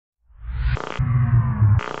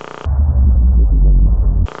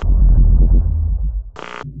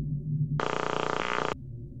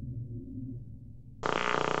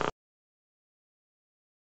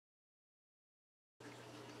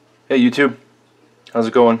Hey YouTube, how's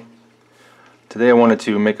it going? Today I wanted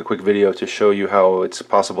to make a quick video to show you how it's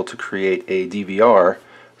possible to create a DVR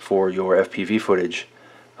for your FPV footage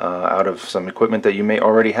out of some equipment that you may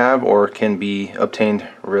already have or can be obtained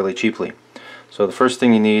really cheaply. So the first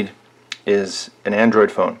thing you need is an Android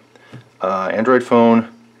phone. Android phone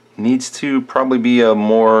needs to probably be a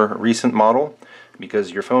more recent model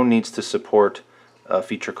because your phone needs to support a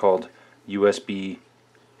feature called USB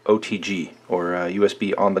OTG, or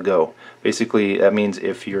USB on the go. Basically that means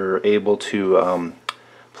if you're able to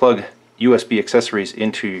plug USB accessories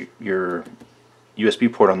into your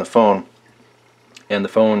USB port on the phone, and the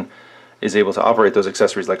phone is able to operate those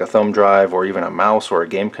accessories like a thumb drive or even a mouse or a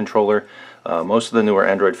game controller. Most of the newer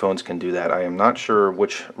Android phones can do that. I am not sure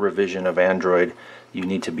which revision of Android you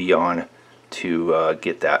need to be on to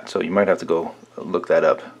get that, so you might have to go look that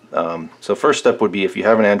up. So first step would be, if you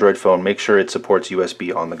have an Android phone, make sure it supports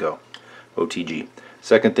USB on the go, OTG.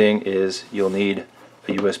 Second thing is you'll need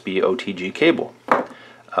a USB OTG cable.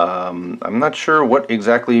 I'm not sure what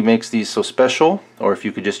exactly makes these so special, or if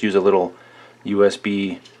you could just use a little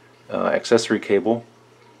USB accessory cable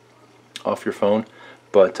off your phone,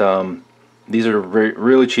 but these are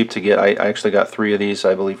really cheap to get. I actually got 3 of these,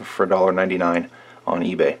 I believe, for $1.99 on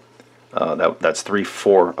eBay. That's 3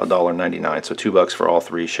 for $1.99, so $2 for all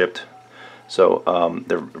 3 shipped. So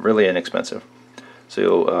they're really inexpensive.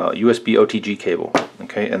 So USB OTG cable.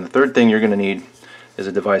 Okay, and the third thing you're going to need is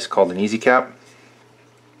a device called an Easy Cap.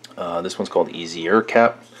 This one's called Easier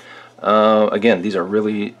Cap. Again, these are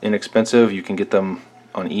really inexpensive. You can get them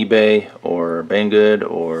on eBay or Banggood,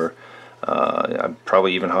 or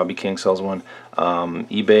probably even Hobby King sells one.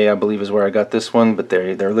 eBay, I believe, is where I got this one, but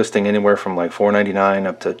they're listing anywhere from like $4.99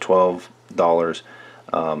 up to $12.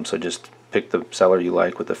 So just pick the seller you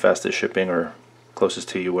like with the fastest shipping or closest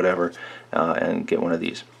to you, whatever, and get one of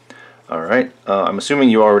these. All right. I'm assuming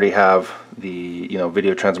you already have the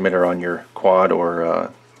video transmitter on your quad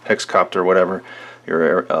or hexcopter, whatever,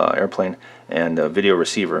 your airplane, and a video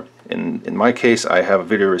receiver. In my case, I have a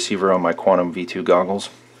video receiver on my Quantum V2 goggles.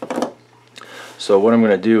 So what I'm going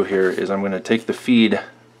to do here is I'm going to take the feed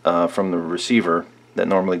from the receiver that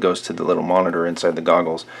normally goes to the little monitor inside the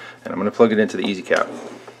goggles, and I'm going to plug it into the Easy Cap.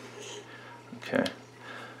 Okay,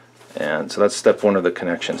 and so that's step 1 of the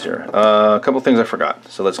connections here. A couple things I forgot,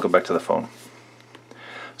 so let's go back to the phone.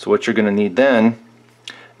 So what you're going to need then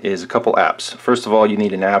is a couple apps. First of all, you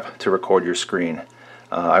need an app to record your screen.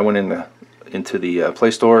 I went into the Play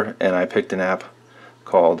Store and I picked an app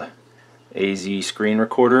called AZ Screen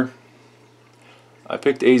Recorder. I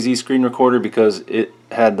picked AZ Screen Recorder because it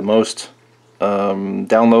had the most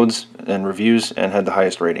downloads and reviews and had the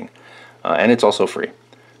highest rating, and it's also free.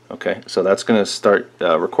 Okay, so that's going to start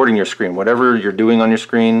recording your screen. Whatever you're doing on your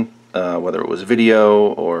screen, whether it was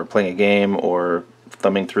video or playing a game or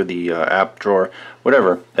thumbing through the app drawer,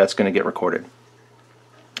 whatever, that's going to get recorded.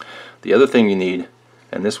 The other thing you need,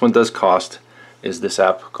 and this one does cost, is this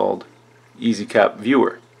app called EasyCap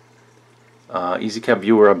Viewer. EasyCap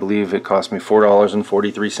Viewer, I believe it cost me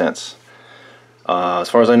 $4.43. As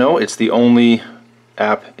far as I know, it's the only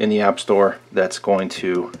app in the App Store that's going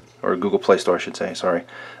to, or Google Play Store I should say, sorry,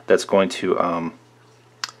 that's going to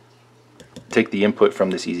take the input from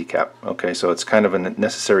this EasyCap. Okay, so it's kind of a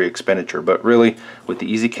necessary expenditure, but really with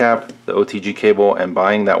the EasyCap, the OTG cable, and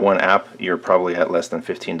buying that one app, you're probably at less than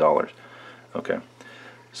 $15. Okay,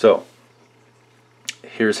 so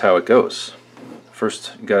here's how it goes.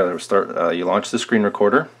 First, you gotta start. You launch the screen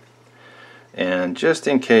recorder, and just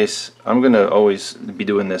in case, I'm gonna always be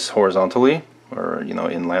doing this horizontally, or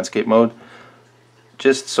in landscape mode,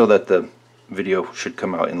 just so that the video should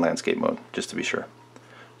come out in landscape mode, just to be sure.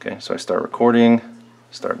 Okay, so I start recording.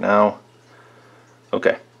 Start now.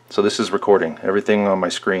 Okay, so this is recording. Everything on my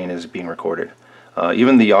screen is being recorded,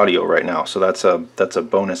 even the audio right now. So that's a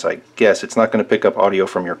bonus, I guess. It's not going to pick up audio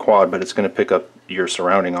from your quad, but it's going to pick up your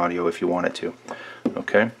surrounding audio if you want it to.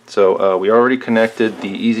 Okay, so we already connected the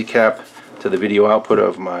Easy Cap to the video output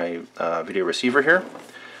of my video receiver here.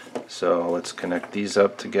 So let's connect these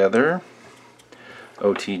up together.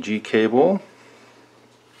 OTG cable.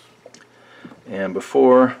 And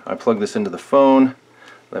before I plug this into the phone,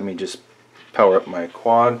 let me just power up my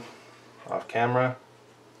quad off camera.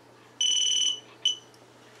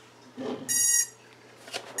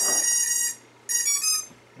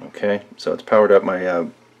 Okay, so it's powered up. My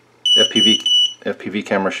FPV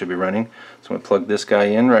camera should be running. So I'm going to plug this guy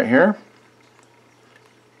in right here.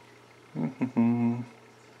 There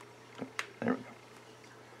we go.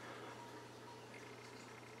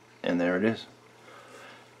 And there it is.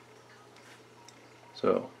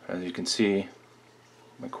 So as you can see,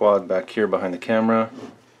 my quad back here behind the camera,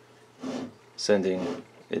 sending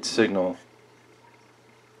its signal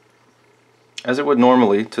as it would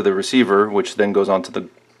normally to the receiver, which then goes onto the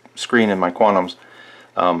screen in my Quantums,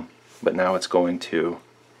 but now it's going to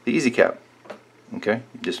the EasyCap. Okay,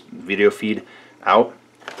 just video feed out.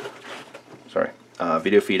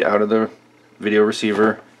 Video feed out of the video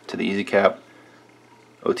receiver to the EasyCap,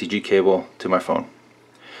 OTG cable to my phone.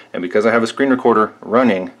 And because I have a screen recorder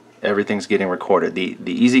running, everything's getting recorded. The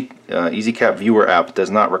EasyCap viewer app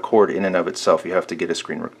does not record in and of itself. You have to get a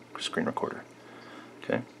screen recorder.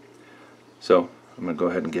 Okay, so I'm going to go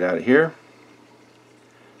ahead and get out of here.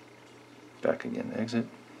 Back again, exit.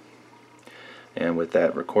 And with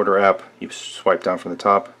that recorder app, you swipe down from the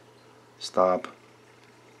top, stop.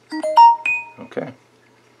 Okay.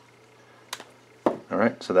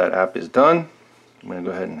 Alright, so that app is done. I'm going to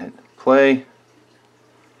go ahead and hit play.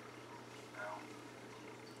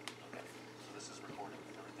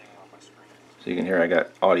 So you can hear I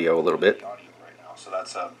got audio a little bit. So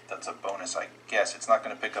that's a bonus, I guess. It's not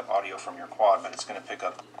going to pick up audio from your quad, but it's going to pick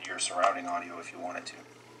up your surrounding audio if you want it to.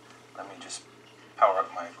 Let me just power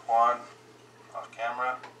up my quad off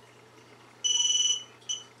camera.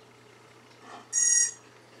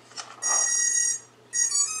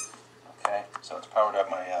 Okay, so it's powered up.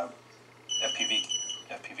 My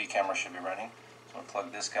FPV camera should be running. So I'll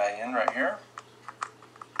plug this guy in right here.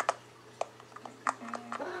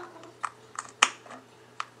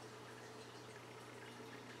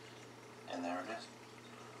 And there it is.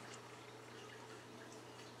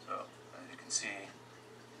 So as you can see,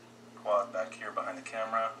 quad back here behind the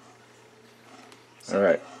camera.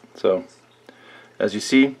 Alright, so as you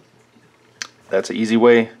see, that's an easy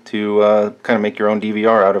way to kind of make your own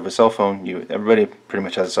DVR out of a cell phone. Everybody pretty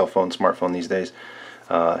much has a cell phone, smartphone these days.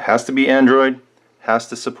 Has to be Android, has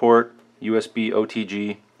to support USB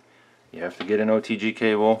OTG. You have to get an OTG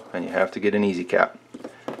cable, and you have to get an EasyCap.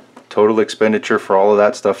 Total expenditure for all of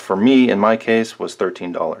that stuff for me, in my case, was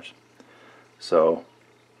 $13. So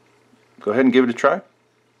go ahead and give it a try.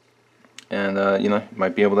 And you know, you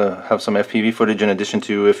might be able to have some FPV footage in addition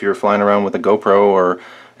to if you're flying around with a GoPro or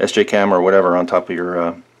SJ Cam or whatever on top of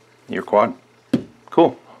your quad.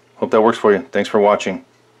 Cool. Hope that works for you. Thanks for watching.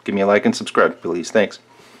 Give me a like and subscribe, please. Thanks.